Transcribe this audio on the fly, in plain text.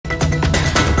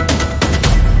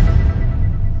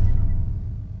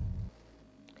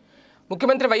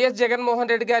ముఖ్యమంత్రి వైఎస్ జగన్మోహన్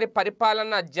రెడ్డి గారి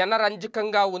పరిపాలన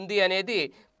జనరంజకంగా ఉంది అనేది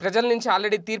ప్రజల నుంచి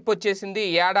ఆల్రెడీ తీర్పు వచ్చేసింది.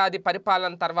 ఏడాది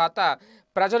పరిపాలన తర్వాత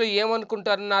ప్రజలు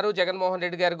ఏమనుకుంటున్నారు జగన్మోహన్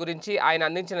రెడ్డి గారి గురించి, ఆయన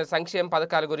అందించిన సంక్షేమ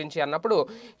పథకాల గురించి అన్నప్పుడు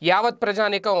యావత్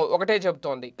ప్రజానీకం ఒకటే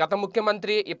చెబుతోంది. గత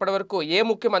ముఖ్యమంత్రి ఇప్పటివరకు ఏ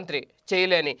ముఖ్యమంత్రి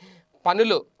చేయలేని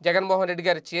పనులు జగన్మోహన్ రెడ్డి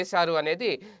గారు చేశారు అనేది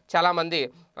చాలామంది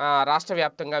రాష్ట్ర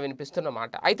వ్యాప్తంగా వినిపిస్తున్న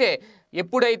మాట. అయితే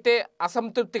ఎప్పుడైతే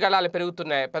అసంతృప్తి గళాలు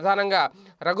పెరుగుతున్నాయి, ప్రధానంగా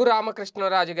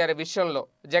రఘురామకృష్ణరాజు గారి విషయంలో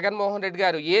జగన్మోహన్ రెడ్డి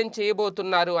గారు ఏం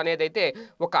చేయబోతున్నారు అనేదైతే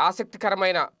ఒక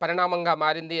ఆసక్తికరమైన పరిణామంగా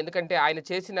మారింది. ఎందుకంటే ఆయన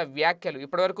చేసిన వ్యాఖ్యలు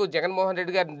ఇప్పటివరకు జగన్మోహన్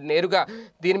రెడ్డి గారు నేరుగా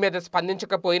దీని మీద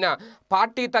స్పందించకపోయినా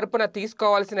పార్టీ తరపున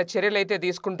తీసుకోవాల్సిన చర్యలు అయితే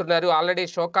తీసుకుంటున్నారు. ఆల్రెడీ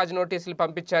షోకాజ్ నోటీసులు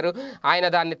పంపించారు. ఆయన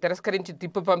దాన్ని తిరస్కరించి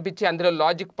తిప్పి పంపించి అందులో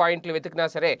లాజిక్ పాయింట్లు వెతికినా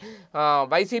సరే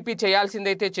వైసీపీ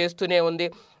చేయాల్సిందైతే చేస్తూనే ఉంది.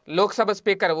 లోక్సభ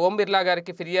స్పీకర్ ఓం బిర్లా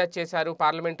గారికి ఫిర్యాదు చేశారు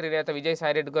పార్లమెంటరీ నేత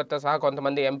విజయసాయిరెడ్డి గారితో సహా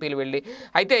కొంతమంది ఎంపీలు వెళ్ళి.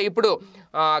 అయితే ఇప్పుడు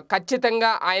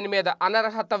ఖచ్చితంగా ఆయన మీద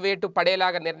అనర్హత వేటు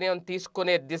పడేలాగా నిర్ణయం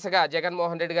తీసుకునే దిశగా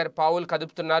జగన్మోహన్ రెడ్డి గారు పావులు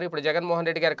కదుపుతున్నారు. ఇప్పుడు జగన్మోహన్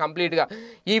రెడ్డి గారు కంప్లీట్గా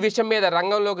ఈ విషయం మీద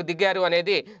రంగంలోకి దిగారు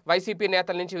అనేది వైసీపీ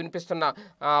నేతల నుంచి వినిపిస్తున్న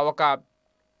ఒక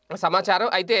సమాచారం.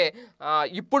 అయితే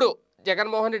ఇప్పుడు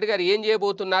జగన్మోహన్ రెడ్డి గారు ఏం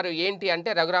చేయబోతున్నారు ఏంటి అంటే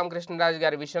రఘురామకృష్ణరాజు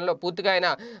గారి విషయంలో పూర్తిగా ఆయన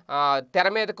తెర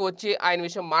మీదకు వచ్చి ఆయన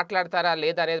విషయం మాట్లాడతారా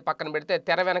లేదా అనేది పక్కన పెడితే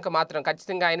తెర వెనక మాత్రం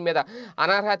ఖచ్చితంగా ఆయన మీద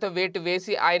అనర్హత వేటు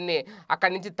వేసి ఆయన్ని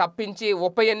అక్కడి నుంచి తప్పించి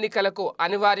ఉప ఎన్నికలకు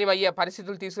అనివార్యమయ్యే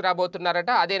పరిస్థితులు తీసుకురాబోతున్నారట.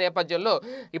 అదే నేపథ్యంలో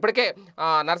ఇప్పటికే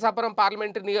నర్సాపురం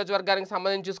పార్లమెంటరీ నియోజకవర్గానికి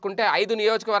సంబంధించి చూసుకుంటే 5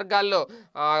 నియోజకవర్గాల్లో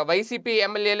వైసీపీ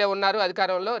ఎమ్మెల్యేలే ఉన్నారు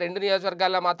అధికారంలో, 2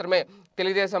 నియోజకవర్గాల్లో మాత్రమే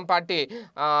తెలుగుదేశం పార్టీ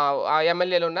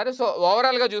ఎమ్మెల్యేలు ఉన్నారు. సో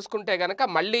ఓవరాల్గా చూసుకుంటే గనక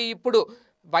మళ్ళీ ఇప్పుడు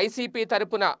వైసీపీ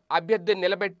తరపున అభ్యర్థిని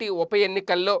నిలబెట్టి ఉప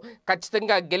ఎన్నికల్లో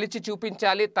ఖచ్చితంగా గెలిచి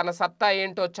చూపించాలి, తన సత్తా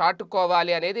ఏంటో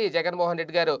చాటుకోవాలి అనేది జగన్మోహన్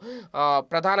రెడ్డి గారు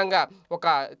ప్రధానంగా ఒక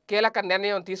కీలక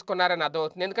నిర్ణయం తీసుకున్నారని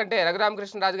అర్థమవుతుంది. ఎందుకంటే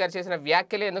రఘురామకృష్ణరాజు గారు చేసిన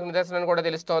వ్యాఖ్యలే ఎందుకు నిదర్శనం కూడా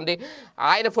తెలుస్తోంది.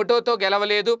 ఆయన ఫోటోతో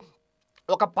గెలవలేదు,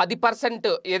 ఒక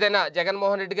 10% ఏదైనా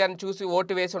జగన్మోహన్ రెడ్డి గారిని చూసి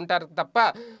ఓటు వేసి ఉంటారు తప్ప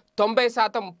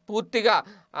 90% పూర్తిగా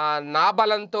నా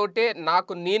బలంతో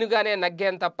నాకు నేనుగానే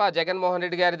నగ్గాను తప్ప జగన్మోహన్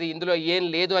రెడ్డి గారిది ఇందులో ఏం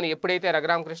లేదు అని ఎప్పుడైతే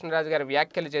రఘురామకృష్ణరాజు గారు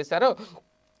వ్యాఖ్యలు చేశారో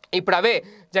ఇప్పుడు అవే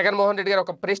జగన్మోహన్ రెడ్డి గారు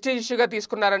ఒక ప్రెస్టీజ్ ఇష్యూగా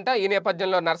తీసుకున్నారంట. ఈ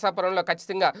నేపథ్యంలో నర్సాపురంలో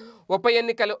ఖచ్చితంగా ఉప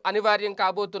ఎన్నికలు అనివార్యం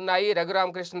కాబోతున్నాయి.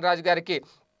 రఘురామకృష్ణరాజు గారికి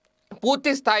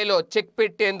పూర్తి స్థాయిలో చెక్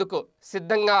పెట్టేందుకు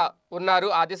సిద్ధంగా ఉన్నారు.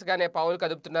 ఆ దిశగానే పావులు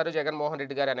కదుపుతున్నారు జగన్మోహన్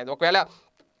రెడ్డి గారు అనేది. ఒకవేళ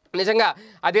నిజంగా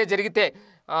అదే జరిగితే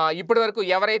ఇప్పటి వరకు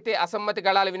ఎవరైతే అసమ్మతి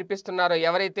గళాలు వినిపిస్తున్నారో,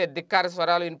 ఎవరైతే ధిక్కార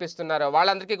స్వరాలు వినిపిస్తున్నారో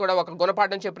వాళ్ళందరికీ కూడా ఒక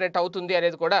గుణపాఠం చెప్పినట్టు అవుతుంది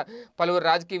అనేది కూడా పలువురు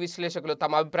రాజకీయ విశ్లేషకులు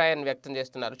తమ అభిప్రాయాన్ని వ్యక్తం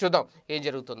చేస్తున్నారు. చూద్దాం ఏం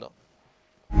జరుగుతుందో.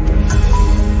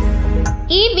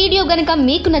 ఈ వీడియో గనుక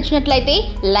మీకు నచ్చినట్లయితే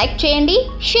లైక్ చేయండి,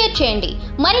 షేర్ చేయండి.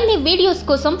 మరిన్ని వీడియోస్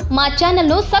కోసం మా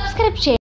ఛానల్ను సబ్స్క్రైబ్ చేయండి.